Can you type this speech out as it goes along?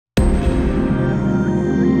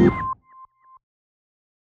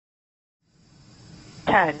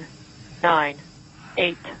10, 9,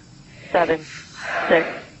 8, 7, 6,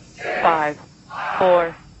 5,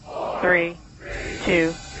 4, 3,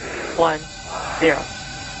 2, 1, 0.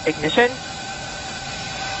 Ignition.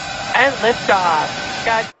 And liftoff.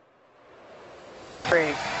 God.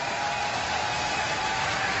 Break.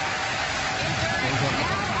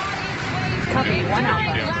 Copy, 1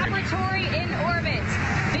 Alpha. Laboratory in orbit.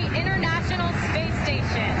 The International Space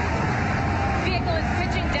Station. Vehicle is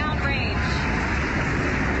pitching downrange.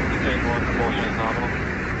 Stage 1, propulsion is nominal.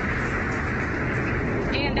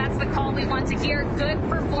 And that's the call we want to hear. Good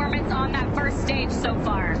performance on that first stage so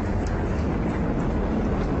far. 2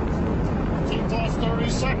 plus 30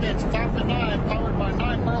 seconds, top to 9, powered by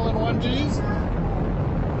 9 Merlin 1Gs.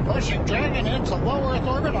 Pushing Dragon into low Earth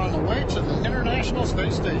orbit on the way to the International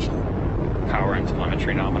Space Station. Power and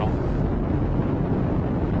telemetry nominal.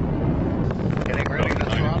 Getting ready to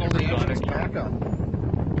throttle the engines back up.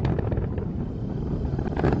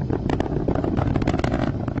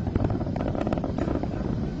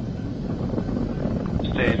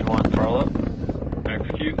 Stage 1, throttle up.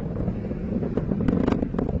 Execute.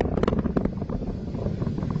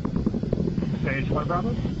 Stage 1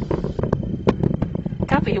 Bravo.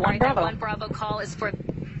 Copy, 1 All right, Bravo. that 1 Bravo call is for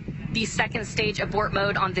the second stage abort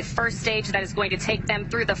mode on the first stage. That is going to take them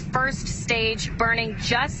through the first stage, burning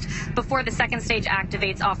just before the second stage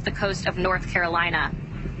activates off the coast of North Carolina.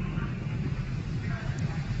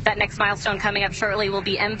 That next milestone coming up shortly will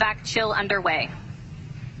be MVAC chill underway.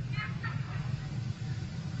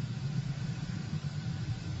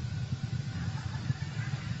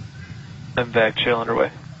 MVAC chill underway.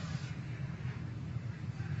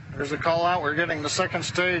 There's a call out. We're getting the second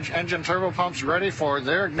stage engine turbo pumps ready for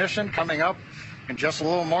their ignition coming up in just a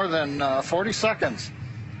little more than 40 seconds.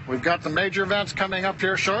 We've got the major vents coming up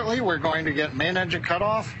here shortly. We're going to get main engine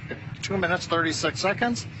cutoff at 2 minutes 36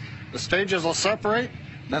 seconds. The stages will separate.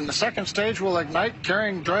 Then the second stage will ignite,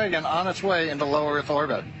 carrying Dragon on its way into low Earth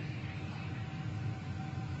orbit.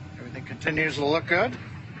 Everything continues to look good.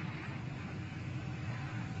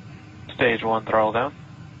 Stage 1, throttle down.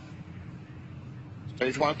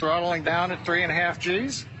 Stage 1 throttling down at 3.5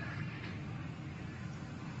 Gs.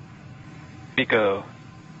 Pico.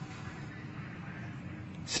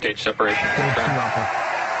 Stage separation. Stage 2 Alpha.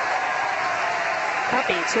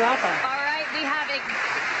 Copy, 2 Alpha. All right, we have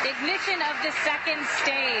ignition of the second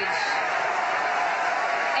stage.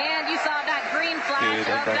 And you saw that green flash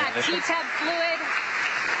of that T-TEB fluid.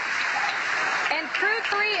 And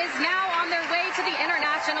Crew-3 is now on their way to the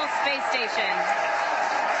International Space Station.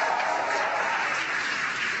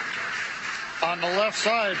 On the left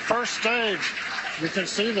side, first stage, you can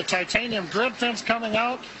see the titanium grid fins coming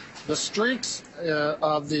out, the streaks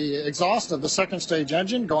of the exhaust of the second stage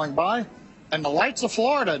engine going by, and the lights of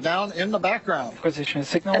Florida down in the background. Acquisition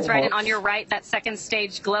signal. That's right, and on your right, that second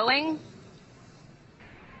stage glowing.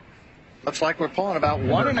 Looks like we're pulling about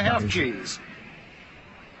 1.5 Gs.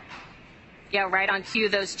 Yeah, right on cue,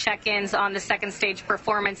 those check-ins on the second stage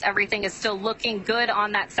performance. Everything is still looking good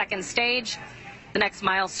on that second stage. The next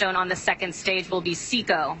milestone on the second stage will be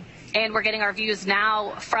SECO. And we're getting our views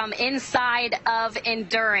now from inside of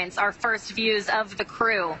Endurance, our first views of the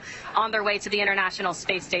crew on their way to the International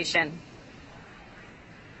Space Station.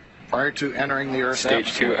 Prior to entering the Earth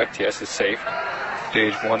Stage 2, atmosphere. FTS is safe.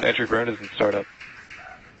 Stage 1, entry burn is in startup.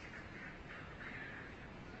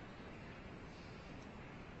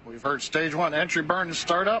 We've heard stage 1 entry burn and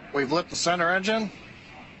startup. We've lit the center engine.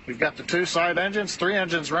 We've got the 2 side engines, 3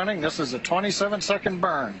 engines running. This is a 27-second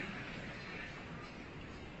burn.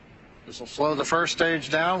 This will slow the first stage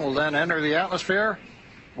down. We'll then enter the atmosphere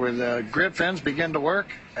where the grid fins begin to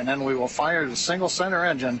work, and then we will fire the single center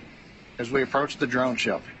engine as we approach the drone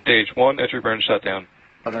ship. Stage 1, entry burn shutdown.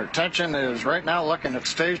 But our attention is right now looking at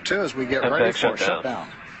stage 2 as we get ready for shutdown.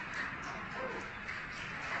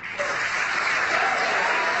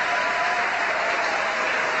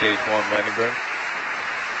 Stage 1, landing burn.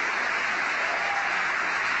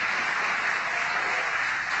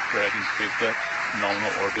 Dragon SpaceX,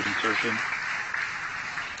 nominal orbit insertion.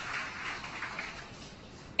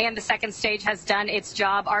 And the second stage has done its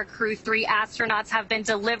job. Our Crew-3 astronauts have been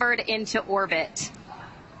delivered into orbit.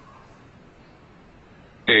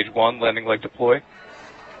 Stage 1, landing leg deploy.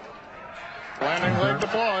 Landing leg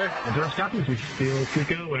deploy. Endurance copies, we feel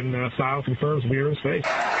SECO and SILE confirms we are in space.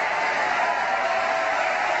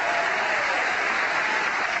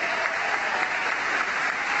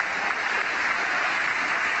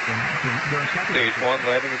 Stage 1,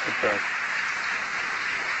 landing is confirmed.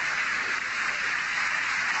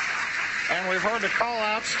 And we've heard the call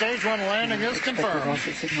out. Stage 1 landing is confirmed. Launch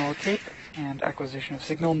of signal Cape and acquisition of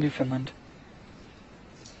signal Newfoundland.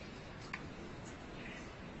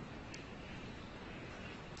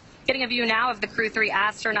 Getting a view now of the Crew-3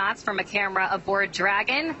 astronauts from a camera aboard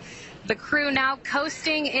Dragon. The crew now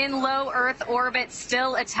coasting in low Earth orbit,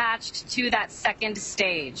 still attached to that second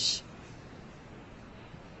stage.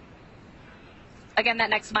 Again, that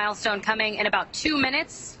next milestone coming in about 2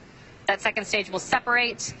 minutes. That second stage will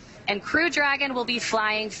separate, and Crew Dragon will be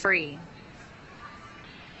flying free.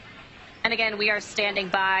 And again, we are standing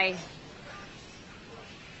by.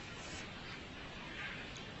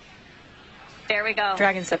 There we go.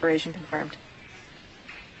 Dragon separation confirmed.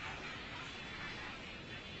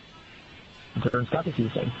 Turn copy to you,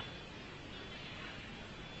 sir.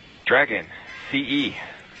 Dragon, CE,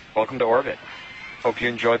 welcome to orbit. Hope you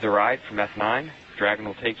enjoyed the ride from F9. Dragon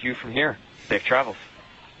will take you from here. Safe travels.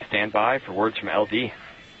 Stand by for words from LD.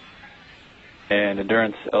 And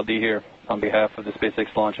Endurance, LD here. On behalf of the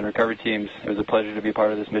SpaceX launch and recovery teams, it was a pleasure to be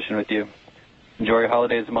part of this mission with you. Enjoy your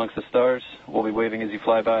holidays amongst the stars. We'll be waving as you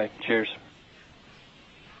fly by. Cheers.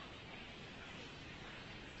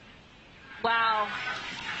 Wow.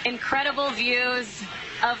 Incredible views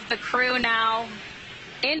of the crew now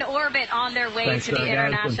in orbit on their way Thanks, to the guys.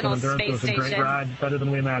 International Endurance, Space it was a great Station. ride, better than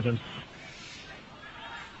we imagined.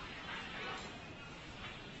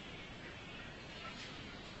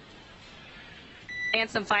 And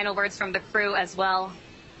some final words from the crew as well.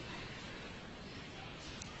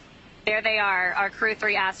 There they are, our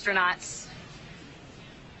Crew-3 astronauts,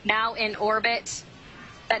 now in orbit.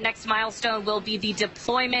 That next milestone will be the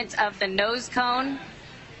deployment of the nose cone.